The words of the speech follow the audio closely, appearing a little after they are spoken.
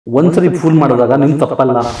ಒಂದ್ಸರಿ ಫೂಲ್ ಮಾಡಿದಾಗ ನಿಮ್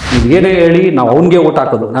ತಪ್ಪಲ್ಲ. ನೀವು ಏನೇ ಹೇಳಿ ನಾವು ಅವನಿಗೆ ಓಟ್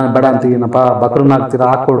ಹಾಕೋದು. ನಾನು ಬೇಡ ಅಂತೀನಪ್ಪ, ಬಕ್ರನ್ನ ಹಾಕ್ತೀರಾ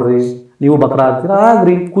ಹಾಕೊಡ್ರಿ, ನೀವು ಬಕ್ರ ಹಾಕ್ತೀರಾ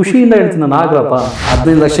ಆಗ್ರಿ, ಖುಷಿಯಿಂದ ಹೇಳ್ತೀನಿ ನಾನು ಆಗ್ರಪ್ಪ.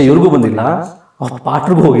 15 ಲಕ್ಷ ಇವ್ರಿಗೂ ಬಂದಿಲ್ಲ,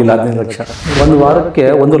 ಪಾಟ್ರಿಗೂ ಹೋಗಿಲ್ಲ 15 ಲಕ್ಷ. ಒಂದು ವಾರಕ್ಕೆ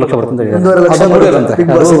 1 ಲಕ್ಷ ಬರ್ತಂತ ನೋಡಿಯಾರಂತೆ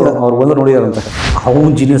ಅವ್ರು, ಒಂದು ನೋಡಿಯಾರಂತೆ.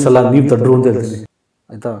 ಅವ್ನು ಜೀನಿಯಸ್ ಅಲ್ಲ, ನೀವು ದಡ್ರು ಅಂತ ಹೇಳ್ತೀನಿ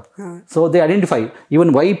ಆಯ್ತಾ. So they identify. Even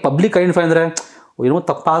Y public identify ಅಂದರೆ ಏನೋ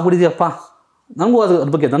ತಪ್ಪಾಗ್ಬಿಟ್ಟಿದ್ಯಪ್ಪ. ನನಗೂ ಅದ್ರ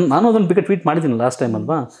ಬಗ್ಗೆ ನಾನು ಅದನ್ನು ಬೇಕಾದ್ರೆ ಟ್ವೀಟ್ ಮಾಡಿದ್ದೀನಿ ಲಾಸ್ಟ್ ಟೈಮ್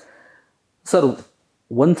ಅಲ್ವಾ ಸರ್.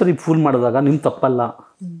 ಒಂದ್ಸರಿ ಫೂಲ್ ಮಾಡಿದಾಗ ನಿಮ್ಮ ತಪ್ಪಲ್ಲ,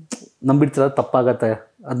 ನಂಬಿಡ್ತೀರ ತಪ್ಪಾಗತ್ತೆ,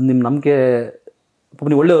 ಅದು ನಿಮ್ಮ ನಂಬಿಕೆ.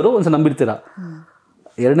 ನೀವು ಒಳ್ಳೆಯವರು, ಒಂದ್ಸರಿ ನಂಬಿಡ್ತೀರಾ.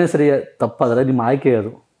 ಎರಡನೇ ಸರಿ ತಪ್ಪಾದರೆ ನಿಮ್ಮ ಆಯ್ಕೆ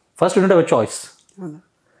ಅದು. First you don't have a choice,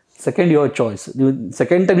 second your choice. ನೀವು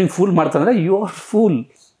ಸೆಕೆಂಡ್ ಟೈಮ್ ನೀವು ಫೂಲ್ ಮಾಡ್ತಾರಂದರೆ you are pool.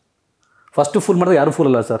 First pool ಮಾಡಿದ್ರೆ ಯಾರು ಫೂಲ್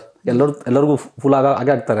ಅಲ್ಲ ಸರ್, ಎಲ್ಲರಿಗೂ ಫೂಲ್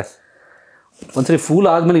ಹಾಗೆ ಆಗ್ತಾರೆ. ಒಂದ್ಸರಿ ಫೂಲ್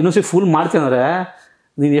ಆದಮೇಲೆ ಇನ್ನೊಂದ್ಸರಿ ಫೂಲ್ ಮಾಡ್ತೀನಿ ಅಂದರೆ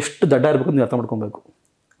ನೀನು ಎಷ್ಟು ದಡ್ಡ ಇರಬೇಕು ನೀವು ಅರ್ಥ ಮಾಡ್ಕೊಬೇಕು.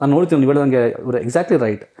 ನಾನು ನೋಡ್ತೀನಿ, ನೀವು ಹೇಳ್ದಂಗೆ ಇವರು ಎಕ್ಸಾಕ್ಟ್ಲಿ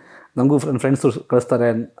ರೈಟ್. ನನಗೂ ಫ್ರೆಂಡ್ಸ್ ಕಳಿಸ್ತಾರೆ,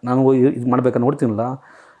 ನಾನು ಇದು ಮಾಡ್ಬೇಕಂತ ನೋಡ್ತೀನಲ್ಲ.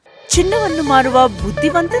 ಚಿನ್ನವನ್ನು ಮಾರುವ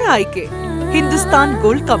ಬುದ್ಧಿವಂತರ ಆಯ್ಕೆ Hindustan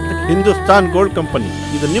gold company. Hindustan gold company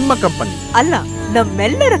ಇದು ನಿಮ್ಮ ಕಂಪನಿ ಅಲ್ಲ,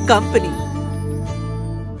 ನಮ್ಮೆಲ್ಲರ ಕಂಪನಿ.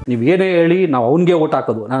 ನೀವು ಏನೇ ಹೇಳಿ ನಾವು ಅವನಿಗೆ ಓಟ್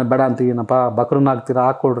ಹಾಕೋದು. ನಾನು ಬೇಡ ಅಂತೀನಪ್ಪ, ಬಕ್ರನ್ನ ಹಾಕ್ತೀರಾ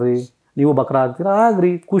ಹಾಕೊಡ್ರಿ, ನೀವು ಬಕ್ರ ಹಾಕ್ತೀರಾ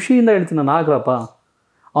ಆಗ್ರಿ, ಖುಷಿಯಿಂದ ಹೇಳ್ತೀನಿ ನಾನು ಆಗ್ರಪ್ಪ.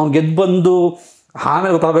 ಅವ್ನು ಗೆದ್ದು ಬಂದು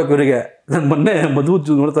ಆಮೇಲೆ ಗೊತ್ತಾಗಬೇಕು ಇವರಿಗೆ. ನಾನು ಮೊನ್ನೆ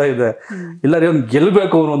ಮದುವೆ ನೋಡ್ತಾ ಇದ್ದೆ, ಎಲ್ಲರೂ ಅವ್ನು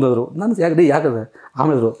ಗೆಲ್ಲಬೇಕು ಅವನು ಅಂದರು. ನಾನು ಯಾಕದೆ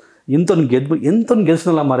ಆಮೇಲೆ ಎಂಥವ್ನು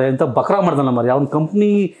ಗೆಲ್ಸನಲ್ಲ ಮಾರೆ, ಎಂಥ ಬಕ್ರ ಮಾಡ್ದಲ್ಲ ಮಾರೆ. ಅವ್ನ ಕಂಪ್ನಿ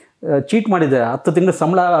ಚೀಟ್ ಮಾಡಿದೆ. 10 ತಿಂಗಳು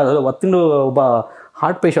ಸಂಬಳ, 10 ತಿಂಗಳು ಒಬ್ಬ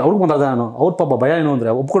ಹಾರ್ಟ್ ಪೇಷಂಟ್ ಅವ್ರಿಗೆ ಮಾತಾಡ್ದೆ ನಾನು. ಅವ್ರ ಪಾಪ ಭಯ ಏನು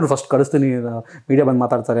ಅಂದರೆ ಒಪ್ಕೊಂಡು ಫಸ್ಟ್ ಕಳಿಸ್ತೀನಿ, ಮೀಡಿಯಾ ಬಂದು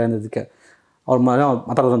ಮಾತಾಡ್ತಾರೆ ಅನ್ನೋದಕ್ಕೆ. ಅವ್ರ ಮನೆ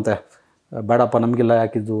ಮಾತಾಡೋದಂತೆ, ಬೇಡಪ್ಪ ನಮಗೆಲ್ಲ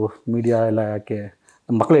ಯಾಕಿದ್ದು ಮೀಡಿಯಾ ಎಲ್ಲ ಯಾಕೆ,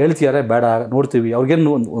 ನಮ್ಮ ಮಕ್ಕಳು ಹೇಳ್ತಿದ್ದಾರೆ ಬೇಡ ನೋಡ್ತೀವಿ.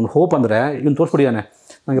 ಅವ್ರಿಗೇನು ಒಂದು ಹೋಪ್ ಅಂದರೆ ಇವನು ತೋರಿಸ್ಬಿಡಿಯಾನೆ,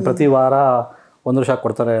 ನನಗೆ ಪ್ರತಿ ವಾರ 1 ವರ್ಷ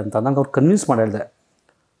ಕೊಡ್ತಾರೆ ಅಂತ. ನಂಗೆ ಅವ್ರು ಕನ್ವಿನ್ಸ್ ಮಾಡಿ ಹೇಳಿದೆ.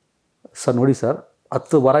 ಸರ್ ನೋಡಿ ಸರ್,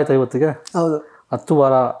 10 ವಾರ ಆಯ್ತು ಇವತ್ತಿಗೆ. ಹೌದು, 10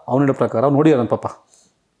 ವಾರ ಅವನ ಹೇಳೋ ಪ್ರಕಾರ ನೋಡಿಯಾರ ನನ್ನ ಪಾಪ.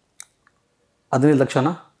 15 ಲಕ್ಷನ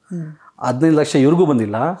 15 ಲಕ್ಷ ಇವ್ರಿಗೂ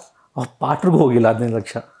ಬಂದಿಲ್ಲ, ಅವ್ರ ಪಾಟ್ರಿಗೂ ಹೋಗಿಲ್ಲ 15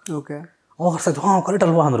 ಲಕ್ಷ. ಓಕೆ, ಹಾಂ ಕರೆಕ್ಟ್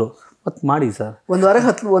ಅಲ್ವಾ ಅಂದರು. ಮತ್ತು ಮಾಡಿ ಸರ್, ಒಂದು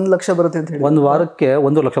ವಾರಕ್ಕೆ 1 ಲಕ್ಷ ಬರುತ್ತೆ ಅಂತ ಹೇಳಿ. ಒಂದು ವಾರಕ್ಕೆ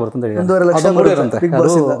 1 ಲಕ್ಷ ಬರುತ್ತೆ ಅಂತ ಹೇಳಿ ನೋಡಿಯಾರಂತೆ.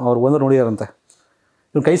 ಅವ್ರು ಒಂದು ನೋಡಿಯಾರಂತೆ.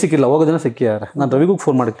 ಇವ್ನು ಕೈ ಸಿಕ್ಕಿಲ್ಲ, ಹೋಗೋ ದಿನ ಸಿಕ್ಕಿದ್ದಾರೆ. ನಾನು ರವಿಗೂ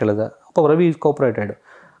ಫೋನ್ ಮಾಡಿ ಕೇಳಿದೆ. ಅಪ್ಪ ರವಿ ಕೋಪರೇಟೆಡ್,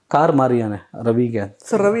 ಕಾರ್ ಮಾರಿಯಾನೆ ರವಿಗೆ.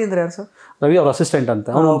 ಸರ್ ರವಿ ಅಂದರೆ ಯಾರು ಸರ್? ರವಿ ಅವ್ರ ಅಸಿಸ್ಟೆಂಟ್ ಅಂತ.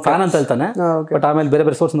 ಅವನು ಫ್ಯಾನ್ ಅಂತ ಹೇಳ್ತಾನೆ, ಬಟ್ ಆಮೇಲೆ ಬೇರೆ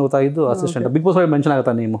ಬೇರೆ ಸೋರ್ಸ್ ಗೊತ್ತಾಗಿದ್ದು ಅಸಿಸ್ಟೆಂಟ್. ಬಿಗ್ ಬಾಸ್ ಮೆನ್ಷನ್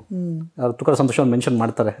ಆಗುತ್ತಾ ನೀವು, ಅವ್ರು ತುಕಾರ ಸಂತೋಷ ಮೆನ್ಷನ್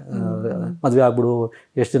ಮಾಡ್ತಾರೆ, ಮದುವೆ ಆಗ್ಬಿಡು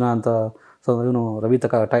ಎಷ್ಟು ದಿನ ಅಂತ. ಸೊ ಇವನು ರವಿ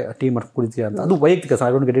ತಕ ಟೀ ಮಾಡ್ಕೊಂಡು ಕುಡಿತೀಯ ಅಂತ. ಅದು ವೈಯಕ್ತಿಕ sir,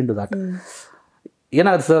 I don't get in to ದಾಟ್.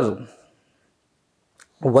 ಏನಾಗುತ್ತೆ ಸರ್,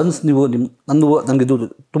 ಒನ್ಸ್ ನೀವು ನನಗೆ ಇದು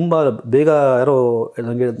ತುಂಬ ಬೇಗ ಯಾರೋ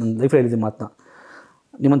ನನಗೆ ನನ್ನ ಲೈಫಲ್ಲಿ ಹೇಳಿದ್ದೀನಿ ಮಾತನ್ನ.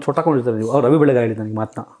 ನಿಮ್ಮನ್ನು ಸೊಟ್ಟಾಕೊಂಡಿರ್ತಾರೆ ನೀವು. ಅವ್ರು ರವಿ ಬೆಳಗ್ಗೆ ಹೇಳಿದ್ದು ನನಗೆ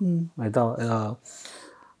ಮಾತನ್ನ ಆಯಿತಾ.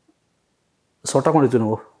 ಸೊಟ್ಟಾಕೊಂಡಿರ್ತೀವಿ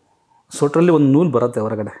ನಾವು. ಸೊಟ್ರಲ್ಲಿ ಒಂದು ನೂಲು ಬರುತ್ತೆ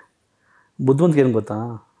ಹೊರಗಡೆ. ಬುದ್ಧಿವಂತಿಗೆ ಏನು ಗೊತ್ತಾ,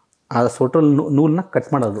 ಆ ಸೊಟ್ರಲ್ಲಿ ನೂಲನ್ನ ಕಟ್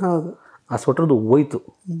ಮಾಡೋದು. ಆ ಸೊಟ್ರದ್ದು ಹೋಯ್ತು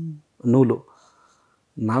ನೂಲು,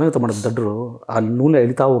 ನಾವೇ ಮಾಡೋದು ದಡ್ಡರು. ಆ ನೂಲ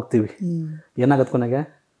ಎಳಿತಾ ಹೋಗ್ತೀವಿ. ಏನಾಗತ್ತೆ ಕೊನೆಗೆ,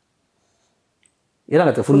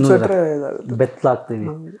 ಏನಾಗುತ್ತೆ ಫುಲ್ ಬೆತ್ತಲಾಗ್ತೀವಿ.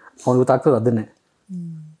 ಅವ್ನು ಗೊತ್ತಾಗ್ತದೆ ಅದನ್ನೇ.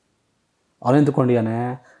 ಅವನೇನು ತಗೊಂಡಿಯಾನೆ,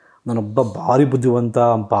 ನಾನೊಬ್ಬ ಭಾರಿ ಬುದ್ಧಿವಂತ,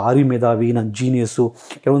 ಭಾರಿ ಮೇಧಾವಿ, ನಾನು ಜೀನಿಯಸ್ಸು.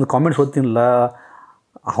 ಕೆಲವೊಂದು ಕಾಮೆಂಟ್ಸ್ ಓದ್ತೀನಲ್ಲ,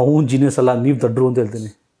 ಅವ್ನು ಜೀನಿಯಸ್ ಅಲ್ಲ ನೀವು ದಡ್ರು ಅಂತ ಹೇಳ್ತೀನಿ.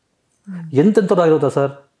 ಎಂತೆಂಥವ್ರು ಆಗಿರುತ್ತಾ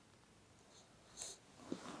ಸರ್.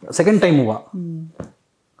 ಸೆಕೆಂಡ್ ಟೈಮ್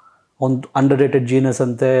ಒಂದು ಅಂಡರ್ ರೇಟೆಡ್ ಜೀನಿಯಸ್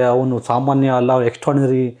ಅಂತೆ, ಅವನು ಸಾಮಾನ್ಯ ಅಲ್ಲ, ಅವ್ನು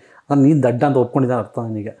ಎಕ್ಸ್ಟ್ರಾರ್ಡಿನರಿ. ನಾನು ನೀನು ದಡ್ಡ ಅಂತ ಒಪ್ಕೊಂಡಿದ್ದಾನೆ ಅರ್ಥ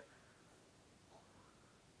ನನಗೆ.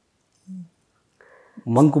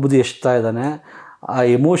 ಮಂಕು ಬುದ್ಧಿ ಎಷ್ಟ್ತಾ ಇದ್ದಾನೆ. ಆ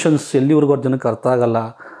ಎಮೋಷನ್ಸ್ ಎಲ್ಲಿವರೆಗೂ ಅವ್ರ ಜನಕ್ಕೆ ಅರ್ಥ ಆಗಲ್ಲ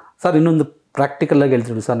ಸರ್. ಇನ್ನೊಂದು ಪ್ರಾಕ್ಟಿಕಲಾಗಿ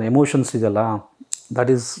ಹೇಳ್ತೀವಿ ಸರ್, ಎಮೋಷನ್ಸ್ ಇದೆಯಲ್ಲ,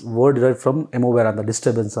 that is word derived from ಎಮೋವೇರ್ ಅಂತ,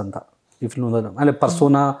 ಡಿಸ್ಟರ್ಬೆನ್ಸ್ ಅಂತ. ಇಫ್ ಆಮೇಲೆ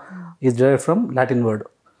persona is derived from Latin word.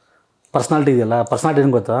 Personality ಇದೆಯಲ್ಲ, ಪರ್ಸ್ನಾಲಿಟಿ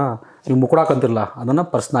ಏನು ಗೊತ್ತಾ, ನೀವು ಮುಕ್ಕಡಾಕಂತಿರಲ್ಲ ಅದನ್ನು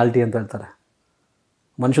ಪರ್ಸ್ನಾಲಿಟಿ ಅಂತ ಹೇಳ್ತಾರೆ.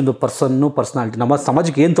 ಮನುಷ್ಯಂದು ಪರ್ಸನ್ನು ಪರ್ಸ್ನಾಲಿಟಿ. ನಮ್ಮ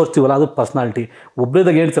ಸಮಾಜಕ್ಕೆ ಏನು ತೋರಿಸ್ತೀವಲ್ಲ ಅದು ಪರ್ಸ್ನಾಲಿಟಿ.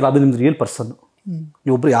 ಒಬ್ಬರೇದಾಗ ಹೇಳ್ತೀರ ಅದು ನಿಮ್ದು ರಿಯಲ್ ಪರ್ಸನ್ನು.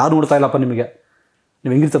 ನೀವು ಒಬ್ಬರು ಯಾರು ನೋಡ್ತಾ ಇಲ್ಲಪ್ಪ ನಿಮಗೆ,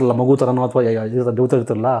 ನೀವು ಹೆಂಗಿರ್ತಿರಲ್ಲ ಮಗು ಥರನೋ ಅಥವಾ ದೇವತೆ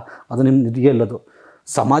ಇರ್ತಿರಲ್ಲ, ಅದು ನಿಮ್ಮ ರಿಯಲ್. ಅದು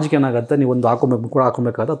ಸಮಾಜಕ್ಕೆ ಏನಾಗುತ್ತೆ, ನೀವು ಒಂದು ಹಾಕೊಬೇಕು ಮುಕ್ಕಡ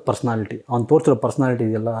ಹಾಕೊಬೇಕಾದ್ರೆ ಅದು ಪರ್ಸ್ನಾಲಿಟಿ. ಅವ್ನು ತೋರಿಸಿರೋ ಪರ್ಸ್ನಾಲಿಟಿ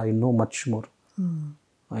ಇದೆಯಲ್ಲ ಇನ್ನೂ ಮಚ್ ಮೋರ್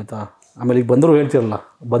ಆಯಿತಾ. ಆಮೇಲೆ ಈಗ ಬಂದರು ಹೇಳ್ತಿರಲ್ಲ,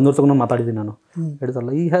 ಬಂದವ್ರು ತಗೊಂಡು ಮಾತಾಡಿದ್ದೀನಿ ನಾನು,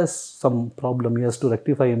 ಹೇಳ್ತಾರಲ್ಲ ಈ ಹ್ಯಾಸ್ ಸಮ್ ಪ್ರಾಬ್ಲಮ್, ಈ has to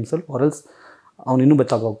rectify himself R else ಅವ್ನು ಇನ್ನೂ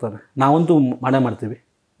ಬೆಚ್ಚಾಗಿ ಹೋಗ್ತಾನೆ. ನಾವಂತೂ ಮಾಡ್ತೀವಿ,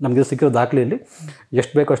 ನಮಗೆ ಸಿಕ್ಕಿರೋ ದಾಖಲೆಯಲ್ಲಿ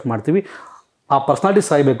ಎಷ್ಟು ಬೇಕೋ ಅಷ್ಟು ಮಾಡ್ತೀವಿ. ಆ ಪರ್ಸ್ನಾಲಿಟಿ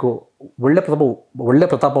ಸಾಯಬೇಕು. ಒಳ್ಳೆ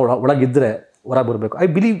ಪ್ರತಾಪ ಒಳಗಿದ್ದರೆ ಹೊರಗೆ ಬರಬೇಕು. I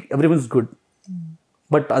believe every one is good.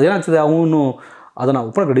 But ಅದೇನಾಗ್ತದೆ, ಅವನು ಅದನ್ನು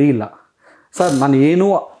ಒಪ್ಪಕ್ಕೆ ರೆಡಿ ಇಲ್ಲ ಸರ್. ನಾನು ಏನೂ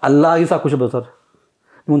ಅಲ್ಲಾಗಿ ಸಹ ಖುಷಿ ಬರ್ತದೆ ಸರ್.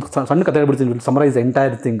 ನೀವೊಂದು ಸಣ್ಣ ಕಥೆ ಹೇಳ್ಬಿಡ್ತೀನಿ, summarise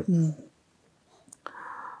entire thing.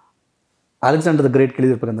 Alexander the great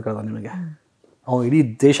ಕೇಳಿದಿರ್ಬೇಕಂತ ಕೇಳ್ದ ನಿಮಗೆ. ಅವನು ಇಡೀ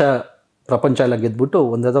ದೇಶ ಪ್ರಪಂಚ ಎಲ್ಲ ಗೆದ್ಬಿಟ್ಟು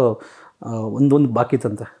ಒಂದೊಂದು ಬಾಕಿ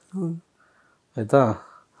ಇತ್ತಂತೆ ಆಯಿತಾ.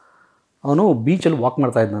 ಅವನು ಬೀಚಲ್ಲಿ ವಾಕ್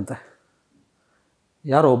ಮಾಡ್ತಾ ಇದ್ದಂತೆ.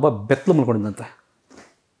 ಯಾರೋ ಒಬ್ಬ ಬೆತ್ತಲು ಮಲ್ಕೊಂಡಿದ್ದಂತೆ.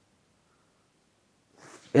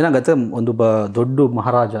 ಏನಾಗತ್ತೆ, ಒಂದು ದೊಡ್ಡ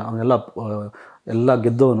ಮಹಾರಾಜ ಅವನ್ನೆಲ್ಲ ಎಲ್ಲ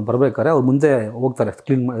ಗೆದ್ದವನು ಬರ್ಬೇಕಾದ್ರೆ ಅವ್ರು ಮುಂದೆ ಹೋಗ್ತಾರೆ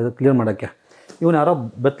ಕ್ಲಿಯರ್ ಮಾಡೋಕ್ಕೆ. ಇವನು ಯಾರೋ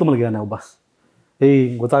ಬೆತ್ತಲು ಮಲಗಿದಾನೆ ಒಬ್ಬ.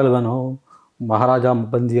 ಗೊತ್ತಾಗಲ್ವೇನೋ ಮಹಾರಾಜ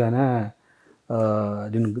ಬಂದಿಯಾನೆ,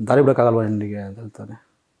 ನಿನ್ನ ದಾರಿ ಬಿಡೋಕ್ಕಾಗಲ್ವ ನಿನಗೆ ಅಂತ ಹೇಳ್ತಾನೆ.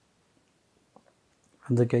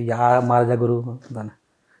 ಅದಕ್ಕೆ ಯಾವ ಮಹಾರಾಜ ಗುರು ಅಂತಾನೆ.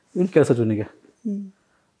 ಇವನು ಕೇಳಿಸೋದು ಇವನಿಗೆ,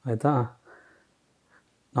 ಆಯಿತಾ,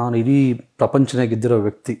 ನಾನು ಇಡೀ ಪ್ರಪಂಚನೇ ಗೆದ್ದಿರೋ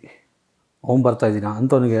ವ್ಯಕ್ತಿ, ಅವ್ನು ಬರ್ತಾಯಿದ್ದೀನ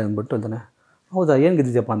ಅಂಥವನಿಗೆ ಅಂದ್ಬಿಟ್ಟು ಹೇಳ್ತಾನೆ. ಹೌದಾ, ಏನು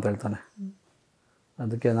ಗೆದ್ದಿದ್ಯಪ್ಪ ಅಂತ ಹೇಳ್ತಾನೆ.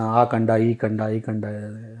 ಅದಕ್ಕೆ ನಾ ಆ ಕಂಡ ಈ ಕಂಡ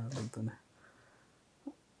ಹೇಳ್ತಾನೆ.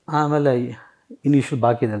 ಆಮೇಲೆ ಇನ್ನು ಇಷ್ಟು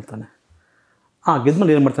ಬಾಕಿ ಇದೆ ಹೇಳ್ತಾನೆ.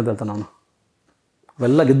 ಗೆದ್ಮೇಲೆ ಏನು ಮಾಡ್ತಾನೆ ಅಂತ ಹೇಳ್ತಾನೆ ಅವನು.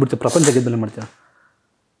 ಅವೆಲ್ಲ ಗೆದ್ಬಿಡ್ತೀವಿ, ಪ್ರಪಂಚ ಗೆದ್ಮೇಲೆ ಏನು ಮಾಡ್ತೀನಿ,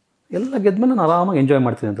 ಎಲ್ಲ ಗೆದ್ಮೇಲೆ ನಾನು ಆರಾಮಾಗಿ ಎಂಜಾಯ್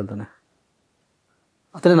ಮಾಡ್ತೀನಿ ಅಂತ ಹೇಳ್ತಾನೆ.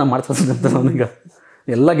 ಅದನ್ನೇ ನಾನು ಮಾಡ್ತೀನಿ ಅಂತ ಅವನಿಗೆ.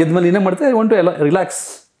 ಎಲ್ಲ ಗೆದ್ಮೇಲೆ ಏನೇ ಮಾಡ್ತೀನಿ, ಒನ್ ಟು ಎಲ್ಲ ರಿಲ್ಯಾಕ್ಸ್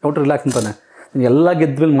ಅಂತಾನೆ. ಎಲ್ಲ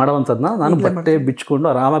ಗೆದ್ಮೇಲೆ ಮಾಡೋವಂಥದ್ದನ್ನ ನಾನು ಬಟ್ಟೆ ಬಿಚ್ಕೊಂಡು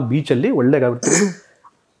ಆರಾಮಾಗಿ ಬೀಚಲ್ಲಿ ಒಳ್ಳೆಗಾಗ್ಬಿಡ್ತೀನಿ.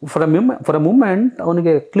 ಫಾರ್ ಎ ಮೂಮೆಂಟ್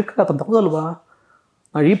ಅವನಿಗೆ ಕ್ಲಿಕ್ ಆಗತ್ತಂತ. ಹೌದಲ್ವಾ,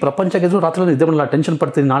 ನಾನು ಈ ಪ್ರಪಂಚ ಗೆದ್ರು ರಾತ್ರಿ ನಿದ್ದೆ ಮಾಡಲ್ಲ, ಟೆನ್ಷನ್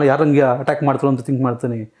ಪಡ್ತೀನಿ, ನಾಳೆ ಯಾರಂಗೆ ಅಟ್ಯಾಕ್ ಮಾಡ್ತಾರೋ ಅಂತ ಥಿಂಕ್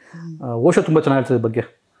ಮಾಡ್ತೀನಿ. ಓಶೋ ತುಂಬ ಚೆನ್ನಾಗಿರ್ತದೆ ಈ ಬಗ್ಗೆ.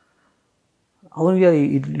 ಅವನಿಗೆ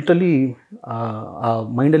ಲಿಟ್ರಲಿ ಆ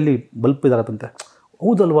ಮೈಂಡಲ್ಲಿ ಬಲ್ಪ್ ಇದಾಗತ್ತಂತೆ.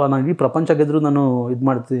 ಹೌದಲ್ವಾ, ನಾನು ಈ ಪ್ರಪಂಚ ಗೆದ್ದರೂ ನಾನು ಇದು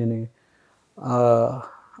ಮಾಡ್ತೀನಿ.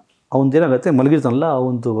 ಅವನದೇನಾಗುತ್ತೆ, ಮಲಗಿರ್ತಾನಲ್ಲ,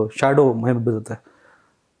 ಅವನದು ಶ್ಯಾಡೋ ಮೈ ಬೀರುತ್ತೆ.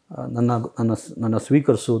 ನನ್ನ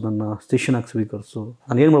ಸ್ವೀಕರಿಸು, ನನ್ನ ಸ್ಟೇಷನಾಗಿ ಸ್ವೀಕರಿಸು.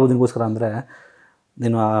 ನಾನು ಏನು ಮಾಡ್ಬೋದು ನಿನಗೋಸ್ಕರ ಅಂದರೆ,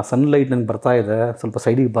 ನೀನು ಆ ಸನ್ಲೈಟ್ ನನಗೆ ಬರ್ತಾ ಇದೆ, ಸ್ವಲ್ಪ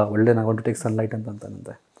ಸೈಡಿಗೆ ಬಾ, ಒಳ್ಳೆ ನಾನು ಟೇಕ್ ಸನ್ಲೈಟ್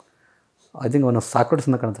ಅಂತಾನಂತೆ. ಐ ಥಿಂಕ್ ಅವನು ಸಾಕ್ರೆಟಿಸ್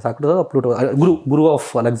ಅಂತ ಕಾಣುತ್ತೆ. Socrates Pluto, Guru of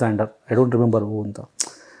Alexander, I don't remember ಹೂ ಅಂತ.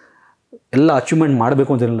 ಎಲ್ಲ ಅಚೀವ್ಮೆಂಟ್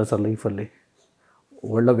ಮಾಡಬೇಕು ಅಂತೇನಿಲ್ಲ ಸರ್ ಲೈಫಲ್ಲಿ.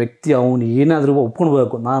 ಒಳ್ಳೆ ವ್ಯಕ್ತಿ ಅವನು ಏನಾದರೂ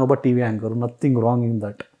ಒಪ್ಕೊಳ್ಬೇಕು. ನಾನೊಬ್ಬ T V anchor, nothing wrong in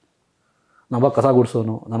that. ನಾನೊಬ್ಬ ಕಸ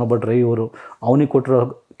ಗುಡಿಸೋನು, ನಾನೊಬ್ಬ ಡ್ರೈವರು. ಅವನಿಗೆ ಕೊಟ್ಟಿರೋ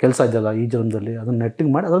ಕೆಲಸ ಇದೆಯಲ್ಲ ಈ ಜನ್ಮದಲ್ಲಿ, ಅದನ್ನು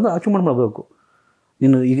ನೆಟ್ಟಿಂಗ್ ಮಾಡಿ ಅದನ್ನು ಅಚೀವ್ಮೆಂಟ್ ಮಾಡಬೇಕು.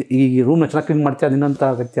 ನೀನು ಈ ರೂಮ್ನ ಚೆನ್ನಾಗಿ ಕ್ಲೀನ್ ಮಾಡ್ತೀಯ, ನಿನ್ನಂಥ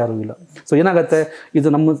ವ್ಯಕ್ತಿ ಯಾರೂ ಇಲ್ಲ. ಸೊ ಏನಾಗುತ್ತೆ, ಇದು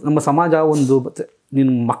ನಮ್ಮ ಸಮಾಜ ಒಂದು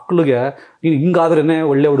ನಿನ್ನ ಮಕ್ಕಳಿಗೆ ನೀನು ಹಿಂಗಾದ್ರೇ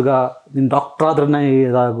ಒಳ್ಳೆ ಹುಡುಗ, ನೀನು ಡಾಕ್ಟ್ರ್ ಆದ್ರೇ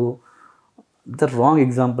ಇದಾಗು. The wrong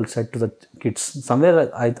example set to the kids. Somewhere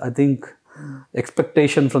I think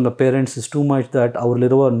expectation from the parents is too much that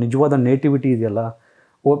ಅವ್ರಲ್ಲಿರುವ ನಿಜವಾದ ನೇಟಿವಿಟಿ ಇದೆಯಲ್ಲ.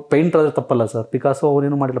 ಪೇಂಟ್ರ್ ಆದರೆ ತಪ್ಪಲ್ಲ ಸರ್, ಪಿಕಾಸೋ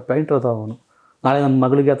ಅವನೇನು ಮಾಡಿಲ್ಲ, ಪೇಂಟ್ರ್ ಅದ ಅವನು. ನಾಳೆ ನನ್ನ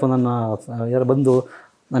ಮಗಳಿಗೆ ಅಥವಾ ನನ್ನ ಯಾರು ಬಂದು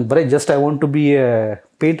ನಾನು ಬರೀ just I want to B A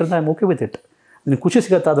painter ಅಂತ I am okay with it. ನೀನು ಖುಷಿ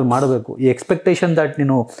ಸಿಗುತ್ತೆ ಅದನ್ನು ಮಾಡಬೇಕು. ಈ ಎಕ್ಸ್ಪೆಕ್ಟೇಷನ್ ದಟ್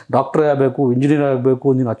ನೀನು ಡಾಕ್ಟ್ರೇ ಆಗಬೇಕು, ಇಂಜಿನಿಯರ್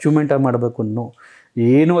ಆಗಬೇಕು, ನೀನು ಅಚೀವ್ಮೆಂಟ್ ಮಾಡಬೇಕು,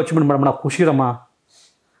 ಏನೂ ಅಚೀವ್ಮೆಂಟ್ ಮಾಡಬೇಡ,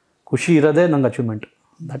 ಖುಷಿ ಇರೋದೇ ನಂಗೆ achievement.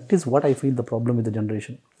 That is what I feel the problem with the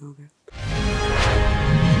generation.